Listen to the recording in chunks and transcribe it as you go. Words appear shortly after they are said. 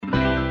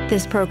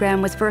This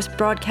program was first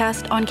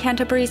broadcast on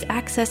Canterbury's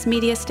access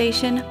media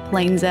station,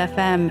 Plains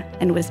FM,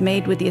 and was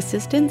made with the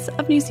assistance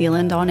of New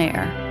Zealand On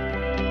Air.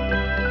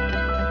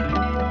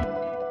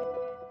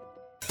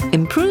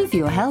 Improve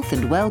your health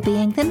and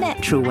well-being the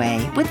natural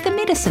way with The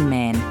Medicine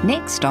Man,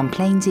 next on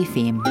Plains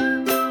FM.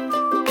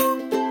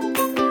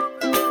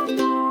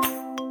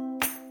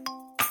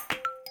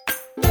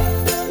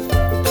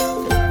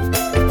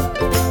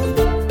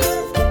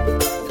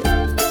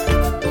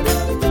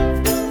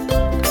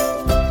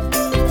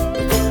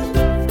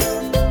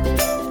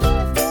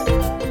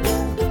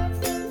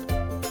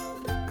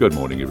 Good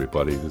morning,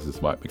 everybody. This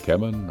is Mike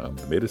McCammon. I'm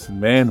the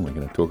Medicine Man. We're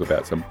going to talk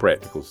about some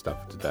practical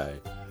stuff today.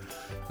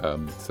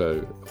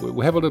 So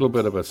we'll have a little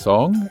bit of a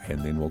song,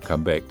 and then we'll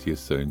come back to you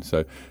soon.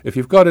 So if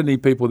you've got any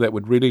people that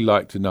would really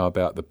like to know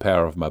about the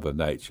power of Mother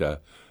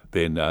Nature,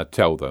 then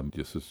tell them.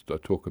 Just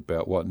talk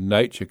about what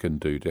nature can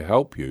do to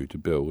help you to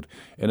build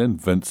an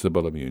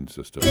invincible immune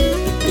system.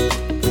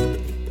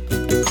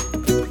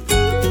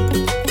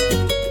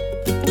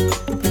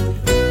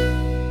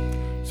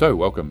 So,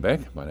 welcome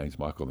back. My name's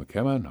Michael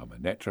McCammon. I'm a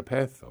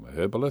naturopath. I'm a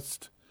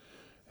herbalist.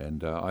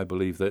 And I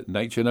believe that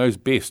nature knows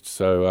best.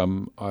 So,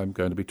 I'm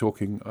going to be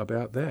talking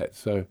about that.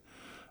 So,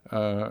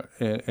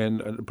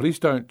 and please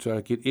don't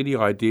get any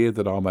idea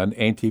that I'm an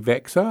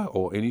anti-vaxxer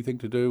or anything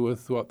to do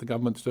with what the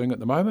government's doing at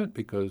the moment,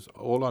 because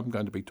all I'm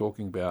going to be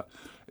talking about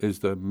is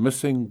the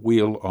missing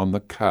wheel on the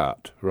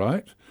cart,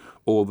 right?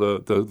 Or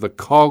the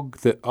cog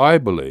that I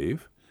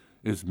believe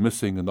is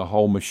missing in the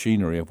whole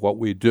machinery of what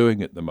we're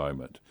doing at the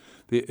moment.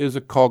 There is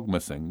a cog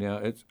missing. Now,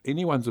 it's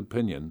anyone's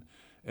opinion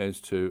as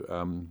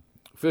to,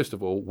 first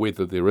of all,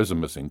 whether there is a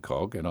missing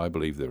cog, and I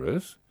believe there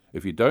is.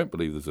 If you don't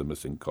believe there's a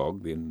missing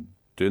cog, then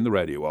turn the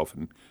radio off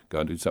and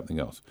go and do something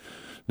else.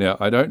 Now,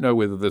 I don't know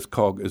whether this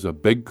cog is a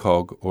big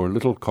cog or a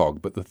little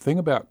cog, but the thing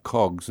about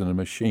cogs in a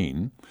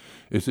machine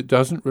is it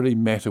doesn't really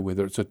matter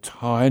whether it's a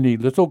tiny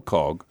little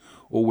cog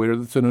or whether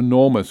it's an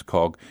enormous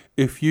cog.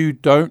 If you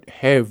don't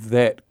have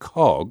that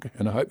cog,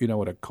 and I hope you know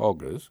what a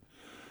cog is,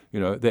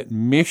 that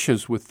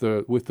meshes with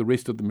the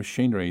rest of the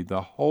machinery,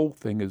 the whole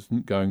thing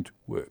isn't going to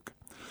work.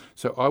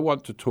 So I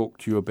want to talk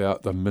to you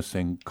about the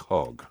missing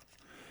cog.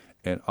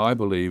 And I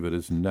believe it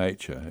is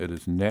nature. It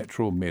is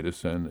natural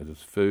medicine. It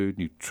is food,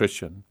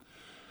 nutrition,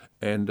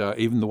 and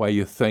even the way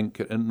you think.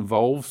 It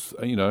involves,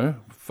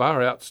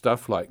 far out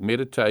stuff like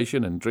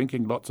meditation and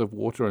drinking lots of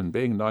water and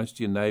being nice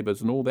to your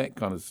neighbours and all that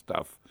kind of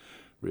stuff,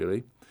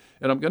 really.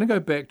 And I'm going to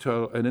go back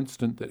to an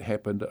incident that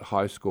happened at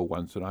high school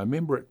once, and I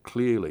remember it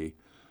clearly.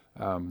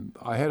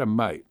 I had a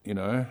mate,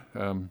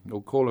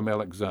 we'll call him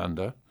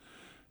Alexander,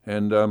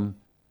 and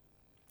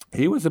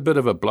he was a bit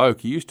of a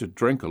bloke. He used to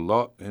drink a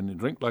lot and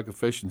drink like a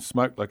fish and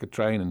smoke like a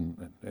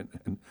train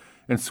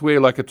and swear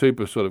like a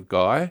trooper sort of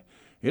guy.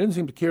 He didn't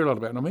seem to care a lot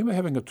about it. And I remember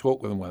having a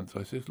talk with him once.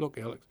 I says, "Look,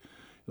 Alex,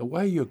 the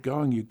way you're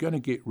going to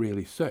get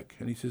really sick."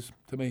 And he says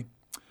to me,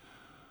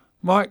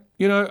 "Mike,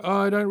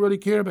 I don't really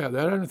care about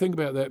that. I don't think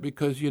about that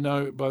because,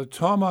 by the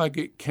time I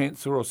get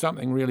cancer or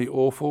something really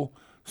awful,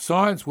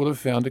 science will have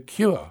found a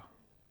cure."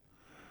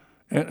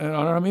 And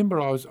I remember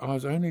I was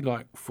only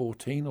like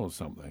 14 or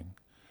something.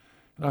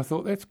 And I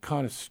thought, that's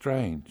kind of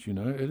strange,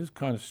 It is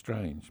kind of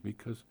strange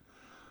because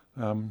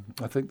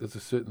I think there's a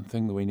certain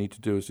thing that we need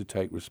to do is to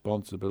take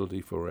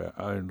responsibility for our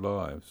own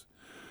lives.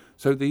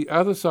 So the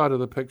other side of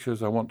the picture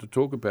is I want to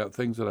talk about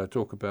things that I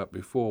talked about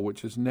before,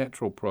 which is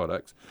natural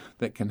products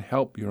that can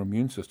help your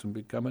immune system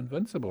become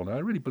invincible. And I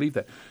really believe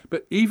that.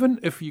 But even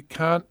if you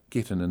can't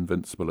get an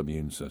invincible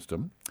immune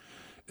system,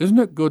 isn't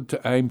it good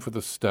to aim for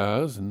the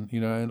stars and,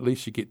 at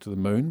least you get to the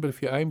moon? But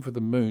if you aim for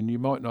the moon, you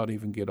might not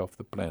even get off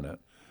the planet.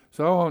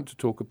 So I want to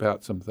talk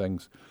about some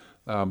things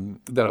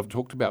that I've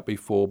talked about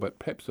before, but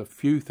perhaps a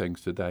few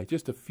things today,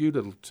 just a few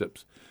little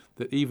tips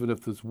that even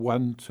if there's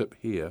one tip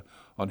here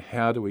on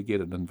how do we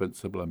get an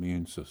invincible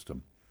immune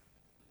system.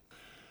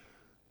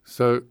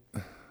 So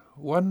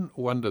one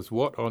wonders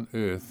what on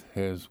earth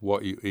has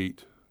what you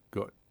eat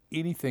got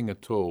anything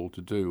at all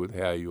to do with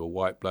how your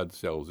white blood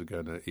cells are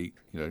going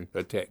to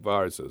attack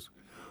viruses.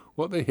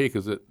 What the heck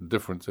is the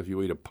difference if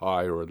you eat a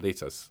pie or a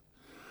lettuce?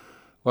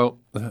 Well,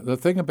 the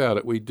thing about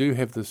it, we do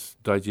have this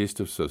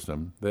digestive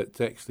system that's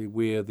actually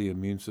where the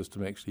immune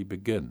system actually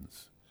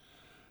begins.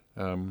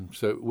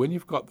 So when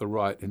you've got the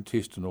right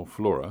intestinal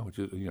flora, which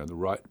is the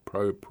right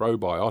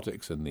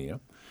probiotics in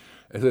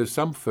there's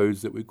some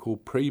foods that we call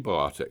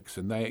prebiotics,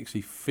 and they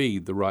actually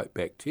feed the right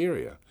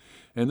bacteria.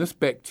 And this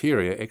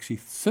bacteria actually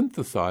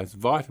synthesize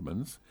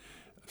vitamins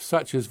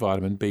such as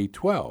vitamin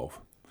B12.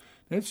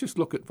 Now let's just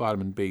look at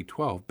vitamin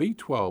B12.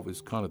 B12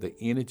 is kind of the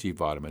energy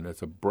vitamin.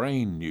 It's a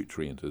brain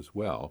nutrient as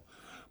well.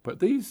 But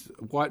these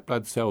white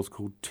blood cells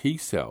called T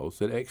cells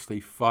that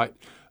actually fight,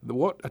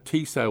 what a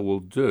T cell will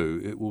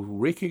do, it will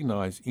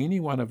recognize any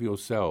one of your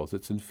cells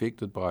that's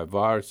infected by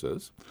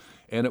viruses,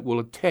 and it will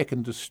attack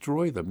and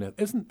destroy them. Now,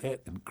 isn't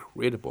that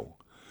incredible?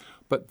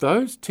 But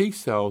those T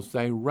cells,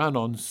 they run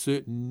on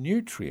certain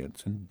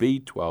nutrients, and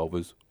B12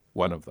 is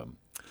one of them.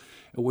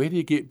 Where do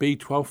you get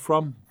B12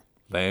 from?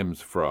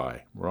 Lamb's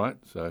fry, right?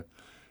 So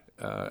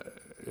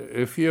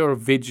If you're a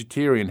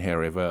vegetarian,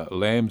 however,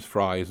 lamb's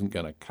fry isn't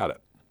going to cut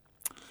it.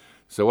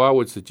 So I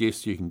would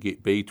suggest you can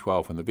get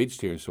B12 from the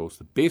vegetarian source.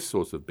 The best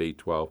source of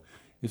B12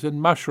 is in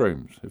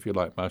mushrooms, if you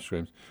like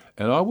mushrooms.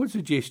 And I would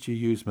suggest you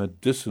use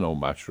medicinal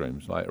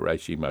mushrooms, like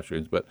reishi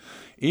mushrooms. But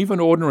even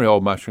ordinary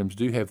old mushrooms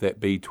do have that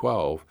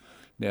B12.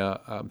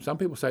 Now, some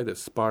people say that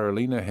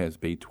spirulina has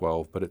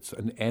B12, but it's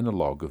an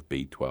analogue of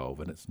B12,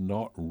 and it's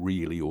not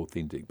really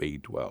authentic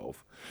B12.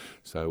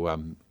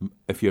 So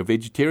if you're a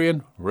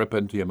vegetarian, rip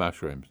into your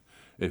mushrooms.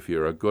 If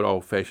you're a good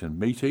old-fashioned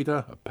meat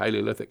eater, a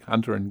Paleolithic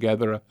hunter and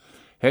gatherer,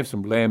 have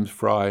some lamb's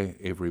fry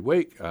every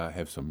week.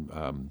 Have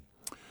some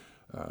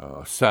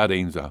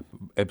sardines are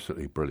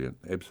absolutely brilliant,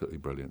 absolutely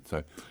brilliant.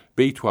 So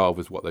B12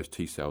 is what those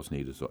T cells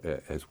need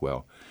as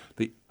well.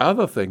 The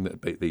other thing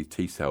that these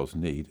T cells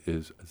need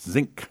is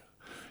zinc.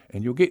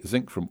 And you'll get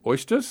zinc from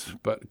oysters,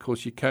 but of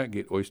course you can't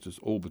get oysters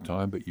all the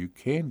time, but you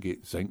can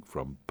get zinc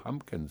from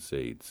pumpkin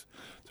seeds.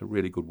 It's a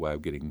really good way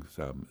of getting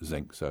some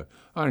zinc. So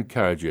I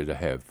encourage you to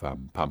have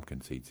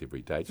pumpkin seeds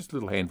every day, just a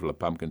little handful of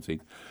pumpkin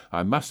seeds.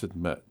 I must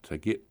admit, to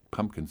get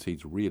pumpkin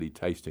seeds really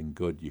tasting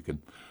good, you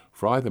can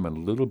fry them in a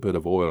little bit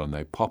of oil and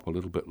they pop a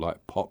little bit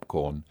like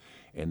popcorn,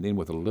 and then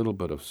with a little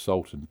bit of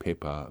salt and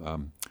pepper,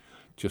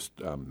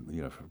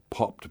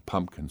 popped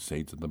pumpkin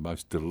seeds are the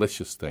most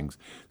delicious things.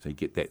 So you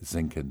get that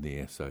zinc in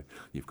there. So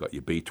you've got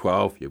your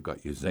B12, you've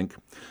got your zinc.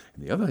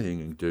 And the other thing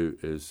you can do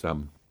is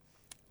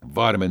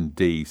vitamin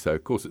D. So,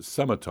 of course, it's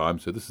summertime,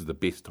 so this is the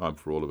best time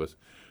for all of us.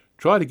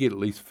 Try to get at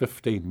least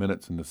 15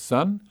 minutes in the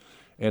sun.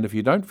 And if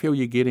you don't feel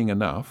you're getting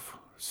enough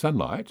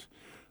sunlight,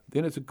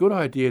 then it's a good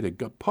idea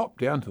to pop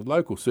down to the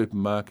local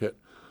supermarket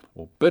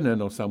or bin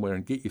in or somewhere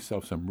and get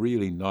yourself some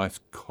really nice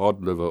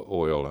cod liver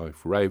oil.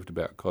 I've raved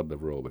about cod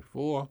liver oil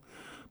before,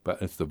 but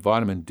it's the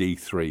vitamin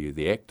D3,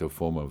 the active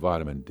form of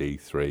vitamin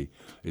D3,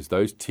 is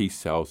those T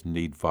cells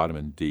need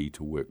vitamin D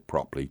to work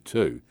properly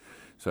too.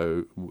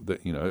 So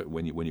that,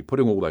 when you're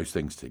putting all those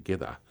things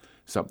together,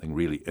 something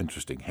really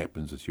interesting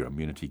happens as your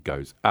immunity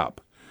goes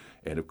up.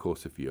 And of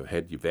course, if you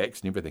had your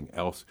vaccine and everything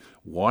else,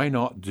 why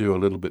not do a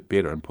little bit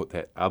better and put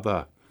that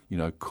other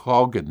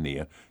cog in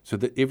there, so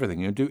that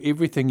everything, do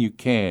everything you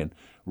can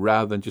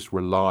rather than just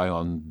rely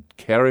on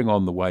carrying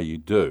on the way you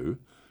do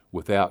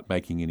without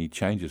making any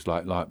changes,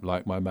 like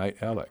my mate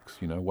Alex,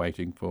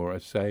 waiting for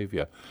a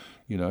saviour,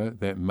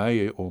 that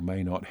may or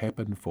may not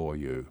happen for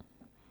you.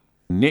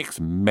 Next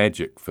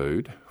magic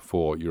food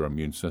for your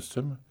immune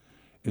system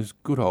is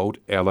good old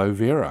aloe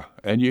vera.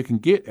 And you can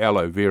get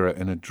aloe vera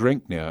in a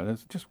drink now, and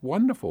it's just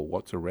wonderful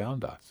what's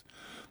around us.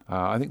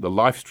 I think the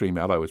Lifestream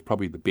aloe is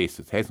probably the best.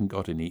 It hasn't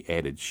got any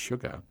added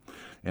sugar.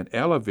 And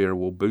aloe vera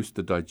will boost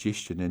the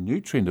digestion and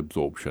nutrient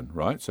absorption,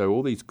 right? So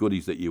all these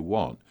goodies that you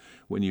want,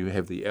 when you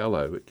have the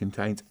aloe, it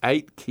contains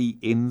 8 key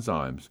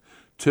enzymes,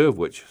 2 of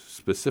which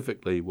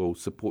specifically will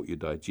support your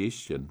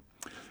digestion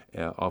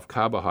of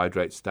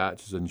carbohydrates,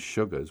 starches and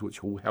sugars,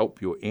 which will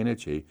help your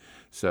energy.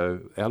 So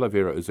aloe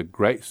vera is a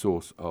great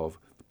source of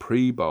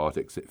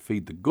prebiotics that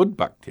feed the good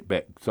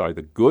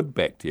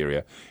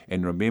bacteria.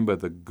 And remember,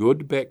 the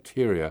good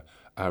bacteria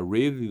are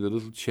really the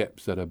little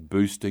chaps that are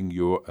boosting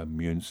your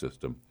immune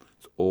system.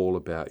 It's all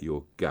about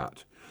your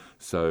gut.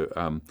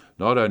 So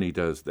not only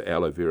does the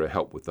aloe vera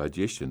help with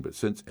digestion, but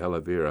since aloe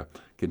vera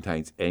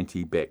contains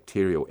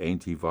antibacterial,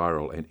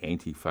 antiviral, and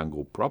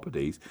antifungal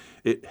properties,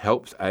 it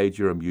helps aid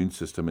your immune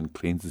system and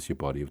cleanses your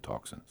body of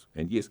toxins.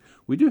 And yes,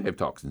 we do have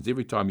toxins.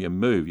 Every time you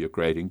move, you're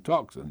creating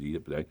toxins. You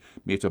have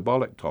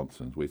metabolic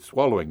toxins, we're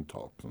swallowing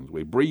toxins,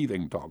 we're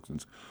breathing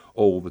toxins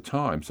all the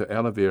time. So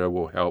aloe vera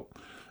will help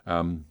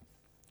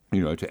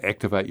to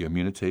activate your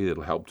immunity.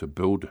 It'll help to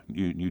build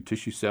new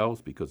tissue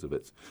cells because of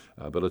its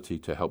ability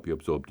to help you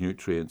absorb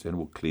nutrients, and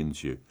will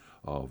cleanse you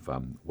of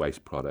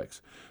waste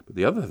products. But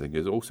the other thing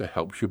is, it also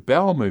helps your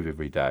bowel move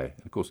every day.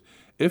 And of course,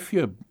 if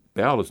your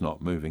bowel is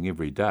not moving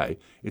every day,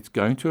 it's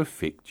going to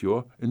affect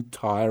your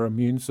entire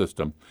immune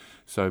system.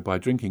 So by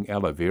drinking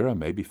aloe vera,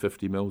 maybe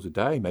 50 mils a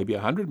day, maybe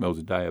 100 mils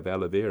a day of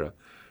aloe vera,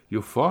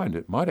 you'll find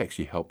it might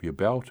actually help your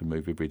bowel to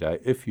move every day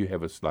if you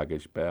have a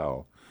sluggish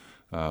bowel.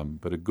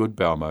 But a good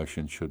bowel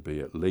motion should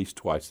be at least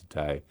twice a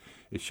day.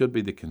 It should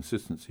be the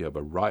consistency of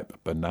a ripe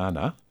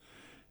banana,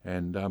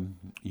 and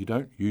you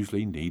don't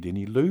usually need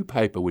any loo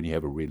paper when you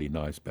have a really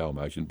nice bowel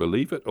motion,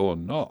 believe it or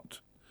not.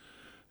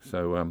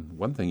 So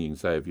one thing you can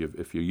say,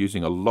 if you're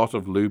using a lot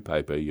of loo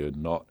paper, you're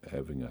not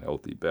having a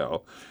healthy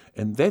bowel,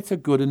 and that's a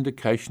good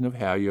indication of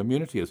how your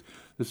immunity is.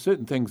 There's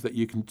certain things that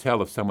you can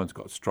tell if someone's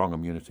got strong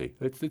immunity.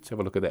 Let's have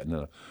a look at that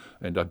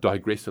and I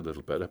digress a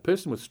little bit. A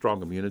person with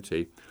strong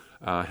immunity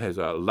has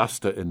a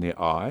luster in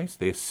their eyes.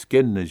 Their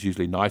skin is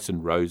usually nice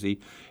and rosy,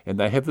 and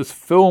they have this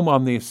film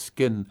on their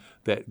skin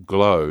that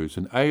glows.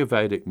 In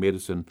Ayurvedic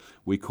medicine,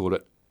 we call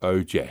it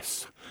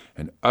Ojas.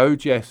 And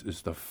Ojas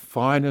is the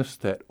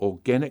finest that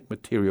organic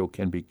material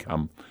can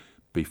become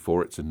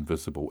before it's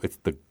invisible. It's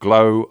the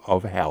glow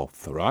of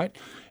health, right?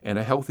 And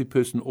a healthy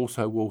person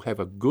also will have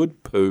a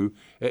good poo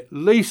at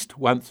least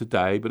once a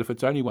day, but if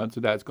it's only once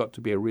a day, it's got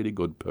to be a really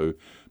good poo.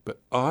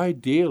 But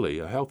ideally,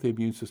 a healthy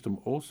immune system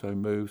also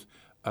moves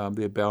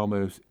their bowel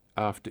moves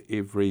after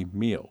every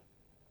meal.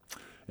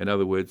 In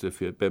other words,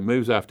 if it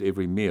moves after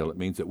every meal, it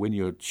means that when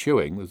you're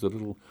chewing, there's a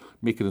little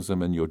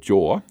mechanism in your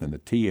jaw, and the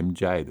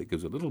TMJ, that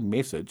gives a little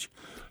message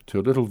to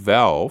a little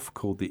valve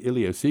called the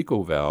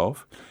ileocecal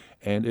valve,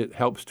 and it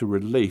helps to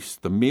release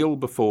the meal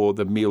before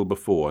the meal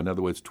before. In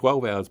other words,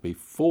 12 hours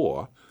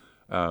before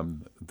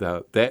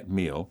that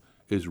meal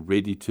is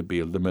ready to be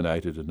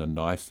eliminated in a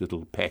nice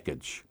little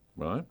package,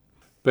 right?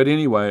 But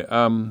anyway,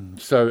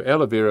 so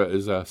aloe vera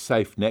is a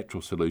safe,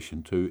 natural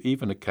solution to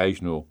even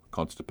occasional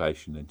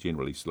constipation and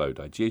generally slow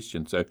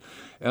digestion. So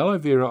aloe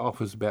vera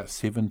offers about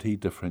 70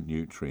 different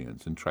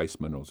nutrients and trace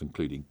minerals,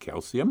 including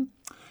calcium,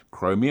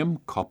 chromium,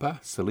 copper,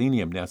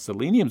 selenium. Now,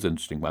 selenium's an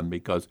interesting one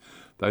because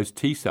those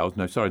T cells,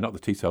 the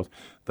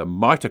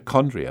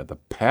mitochondria, the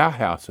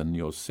powerhouse in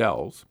your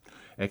cells,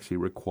 actually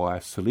require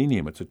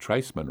selenium. It's a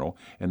trace mineral,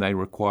 and they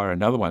require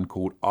another one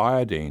called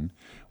iodine,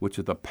 which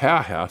is the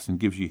powerhouse and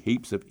gives you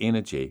heaps of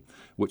energy,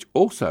 which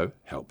also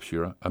helps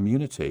your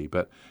immunity.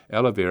 But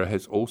aloe vera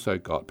has also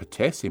got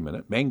potassium in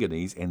it,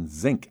 manganese, and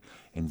zinc.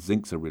 And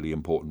zinc's a really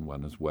important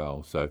one as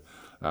well. So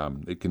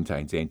it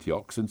contains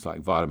antioxidants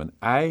like vitamin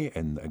A,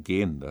 and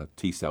again, the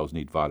T cells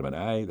need vitamin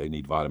A, they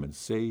need vitamin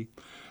C.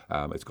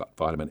 It's got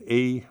vitamin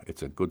E.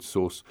 It's a good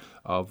source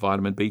of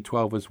vitamin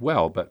B12 as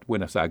well. But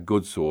when I say a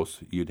good source,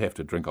 you'd have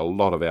to drink a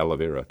lot of aloe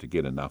vera to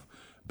get enough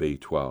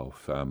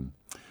B12.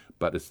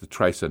 But it's the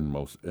trace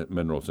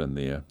minerals in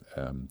there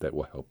that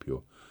will help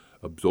your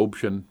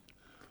absorption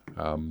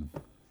of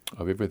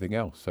everything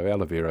else. So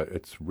aloe vera,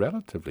 it's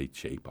relatively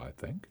cheap, I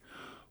think.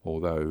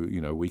 Although,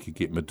 we could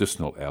get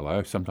medicinal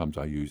aloe. Sometimes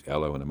I use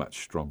aloe in a much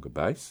stronger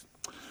base.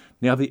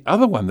 Now, the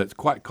other one that's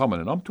quite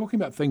common, and I'm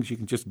talking about things you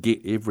can just get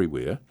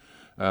everywhere,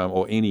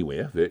 or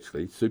anywhere,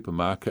 virtually,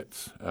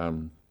 supermarkets,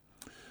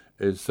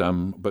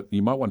 but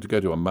you might want to go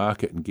to a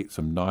market and get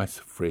some nice,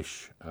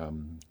 fresh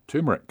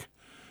turmeric,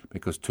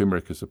 because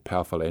turmeric is a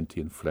powerful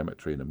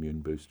anti-inflammatory and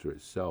immune booster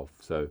itself.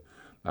 So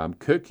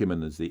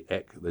curcumin is the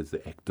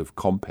active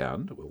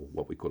compound, or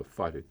what we call a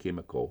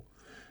phytochemical,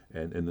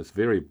 and in this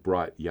very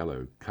bright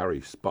yellow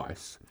curry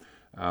spice.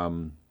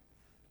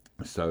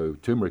 So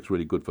turmeric's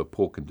really good for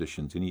poor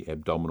conditions, any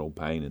abdominal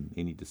pain and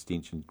any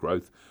distension,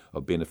 growth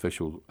of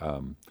beneficial,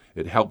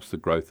 it helps the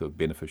growth of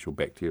beneficial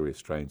bacteria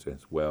strains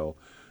as well.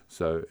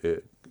 So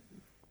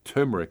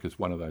turmeric is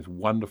one of those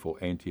wonderful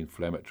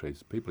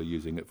anti-inflammatories. People are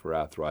using it for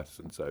arthritis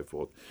and so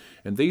forth.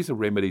 And these are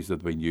remedies that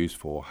have been used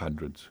for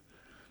hundreds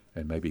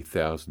and maybe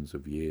thousands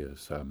of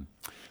years.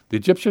 The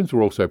Egyptians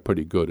were also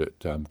pretty good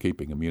at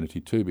keeping immunity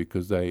too,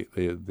 because they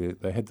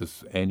had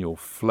this annual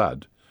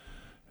flood,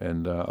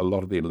 and a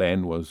lot of their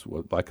land was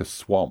like a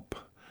swamp.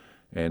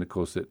 And, of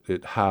course,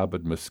 it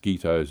harboured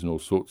mosquitoes and all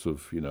sorts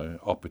of,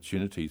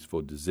 opportunities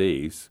for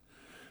disease.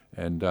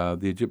 And the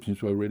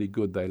Egyptians were really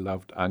good. They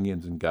loved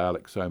onions and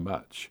garlic so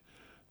much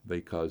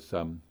because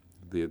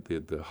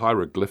the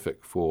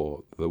hieroglyphic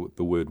for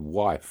the word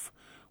wife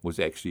was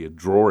actually a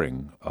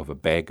drawing of a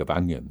bag of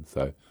onions.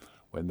 So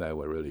when they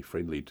were really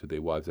friendly to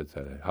their wives, they'd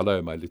say,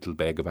 "Hello, my little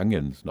bag of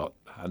onions," not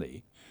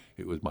honey.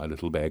 It was my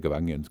little bag of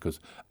onions, because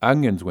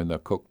onions, when they're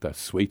cooked, are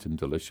sweet and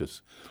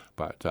delicious.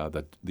 But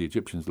the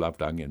Egyptians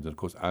loved onions. And, of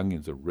course,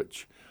 onions are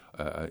rich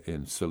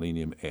in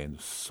selenium and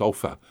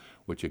sulfur,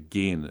 which,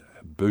 again,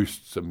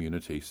 boosts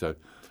immunity. So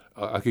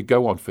I could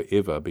go on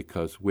forever,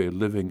 because we're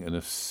living in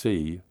a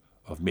sea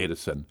of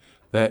medicine.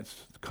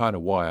 That's kind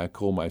of why I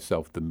call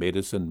myself the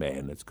medicine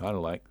man. It's kind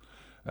of like,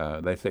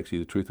 that's actually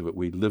the truth of it.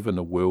 We live in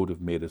a world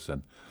of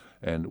medicine.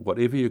 And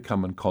whatever you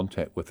come in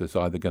contact with is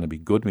either going to be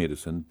good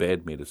medicine,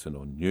 bad medicine,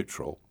 or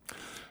neutral.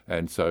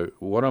 And so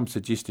what I'm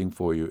suggesting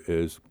for you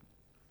is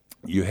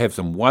you have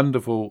some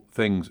wonderful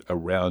things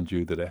around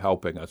you that are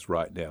helping us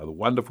right now. The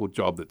wonderful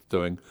job that's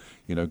doing,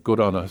 good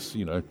on us,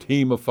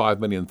 team of 5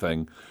 million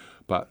thing.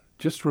 But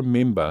just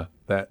remember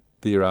that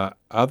there are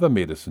other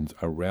medicines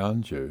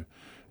around you.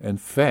 In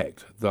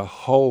fact, the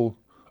whole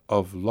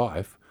of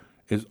life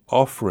is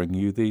offering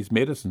you these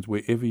medicines.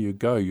 Wherever you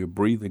go, you're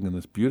breathing in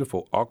this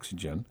beautiful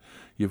oxygen.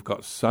 You've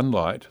got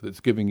sunlight that's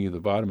giving you the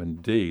vitamin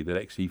D that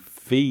actually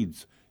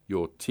feeds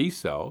your T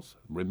cells.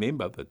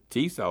 Remember, the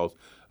T cells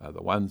are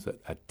the ones that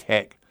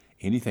attack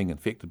anything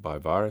infected by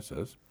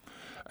viruses.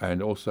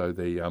 And also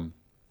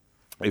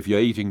if you're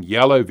eating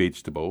yellow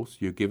vegetables,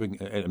 you're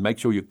giving, and make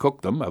sure you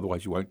cook them,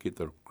 otherwise you won't get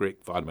the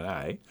correct vitamin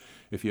A.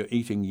 If you're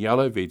eating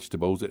yellow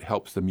vegetables, it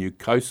helps the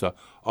mucosa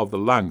of the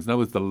lungs. In other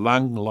words, the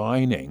lung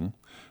lining,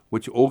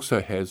 which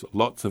also has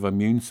lots of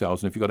immune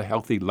cells. And if you've got a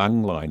healthy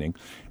lung lining,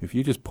 if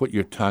you just put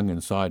your tongue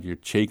inside your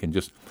cheek and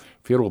just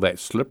feel all that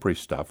slippery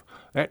stuff,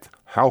 that's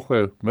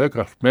healthy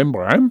mucous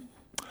membrane,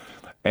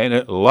 and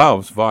it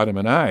loves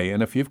vitamin A.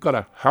 And if you've got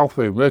a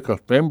healthy mucous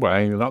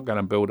membrane, you're not going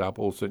to build up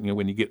also,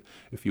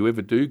 if you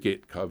ever do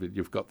get COVID,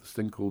 you've got this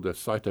thing called a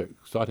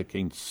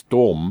cytokine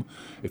storm.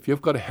 If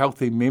you've got a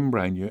healthy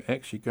membrane, you're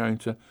actually going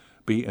to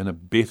be in a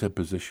better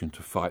position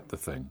to fight the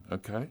thing,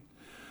 okay?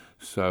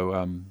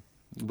 So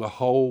the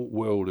whole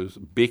world is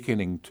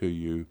beckoning to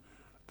you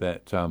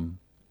that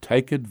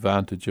take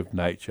advantage of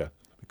nature,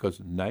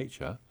 because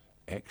nature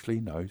actually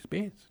knows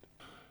best.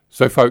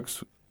 So,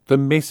 folks, the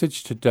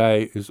message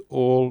today is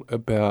all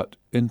about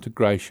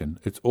integration.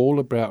 It's all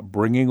about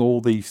bringing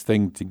all these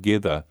things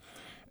together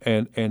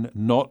and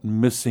not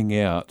missing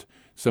out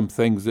some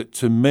things that,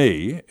 to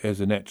me,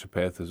 as a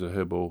naturopath, as a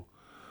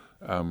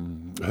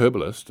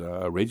herbalist,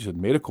 a registered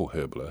medical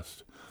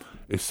herbalist,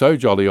 is so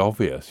jolly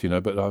obvious,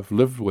 but I've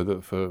lived with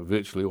it for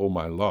virtually all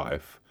my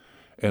life,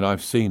 and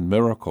I've seen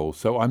miracles.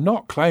 So I'm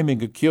not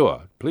claiming a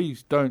cure.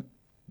 Please don't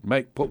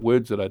put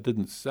words that I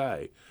didn't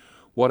say.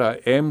 What I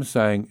am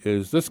saying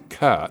is this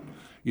cart,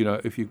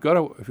 if you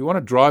want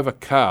to drive a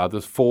car,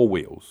 there's 4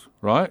 wheels,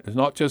 right? It's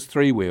not just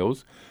 3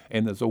 wheels,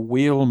 and there's a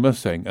wheel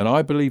missing. And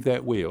I believe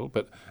that wheel,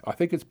 but I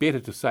think it's better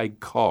to say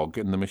cog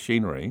in the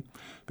machinery,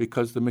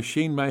 because the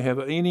machine may have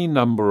any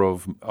number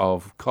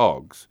of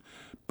cogs,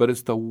 but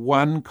it's the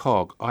one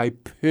cog. I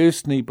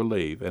personally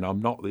believe, and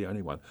I'm not the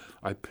only one,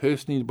 I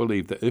personally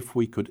believe that if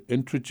we could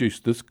introduce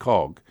this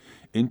cog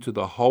into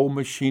the whole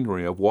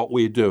machinery of what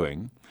we're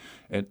doing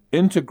and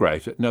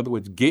integrate it, in other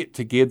words, get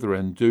together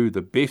and do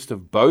the best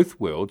of both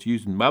worlds,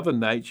 using Mother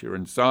Nature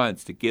and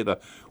science together,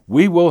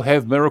 we will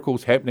have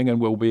miracles happening, and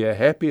we'll be a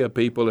happier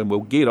people, and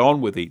we'll get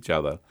on with each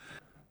other.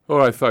 All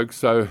right, folks,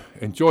 so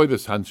enjoy the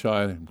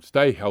sunshine,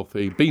 stay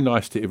healthy, be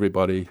nice to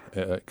everybody,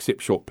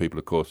 except short people,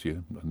 of course.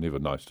 You're never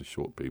nice to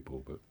short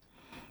people, but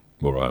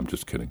all right, I'm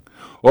just kidding.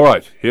 All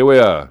right, here we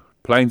are,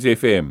 Plains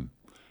FM,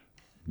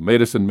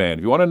 Medicine Man.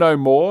 If you want to know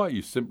more,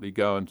 you simply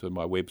go into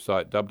my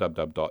website,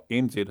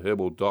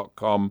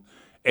 www.nzherbal.com,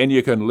 and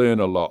you can learn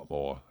a lot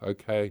more.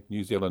 Okay,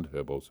 New Zealand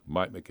Herbals,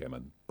 Mike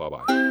McCammon.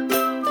 Bye-bye.